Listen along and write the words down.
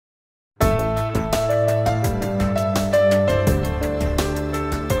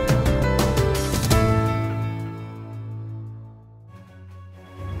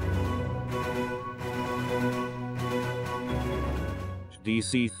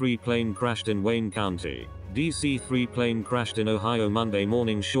DC-3 plane crashed in Wayne County. DC-3 plane crashed in Ohio Monday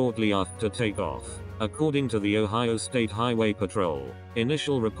morning shortly after takeoff, according to the Ohio State Highway Patrol.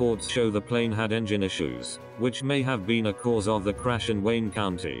 Initial reports show the plane had engine issues, which may have been a cause of the crash in Wayne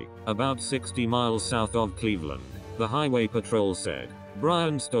County, about 60 miles south of Cleveland, the Highway Patrol said.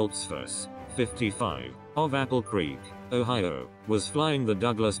 Brian Stoltzfus, 55, of Apple Creek, Ohio, was flying the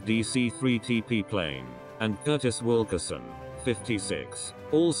Douglas DC-3 TP plane, and Curtis Wilkerson, 56,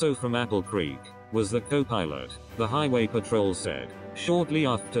 also from Apple Creek, was the co-pilot, the Highway Patrol said. Shortly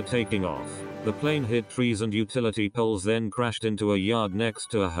after taking off, the plane hit trees and utility poles, then crashed into a yard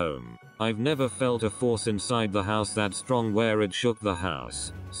next to a home. "I've never felt a force inside the house that strong where it shook the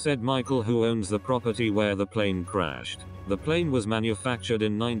house," said Michael, who owns the property where the plane crashed. "The plane was manufactured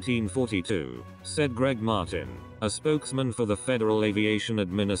in 1942, said Greg Martin, a spokesman for the Federal Aviation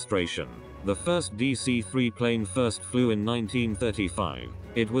Administration. The first DC-3 plane first flew in 1935.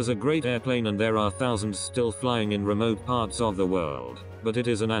 It was a great airplane and there are thousands still flying in remote parts of the world, but it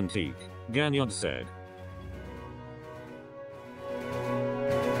is an antique," Gagnon said.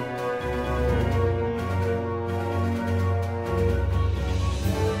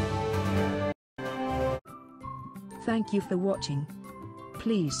 Thank you for watching.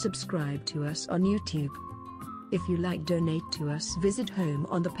 Please subscribe to us on YouTube. If you like, donate to us, visit home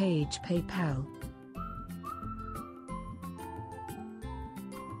on the page PayPal.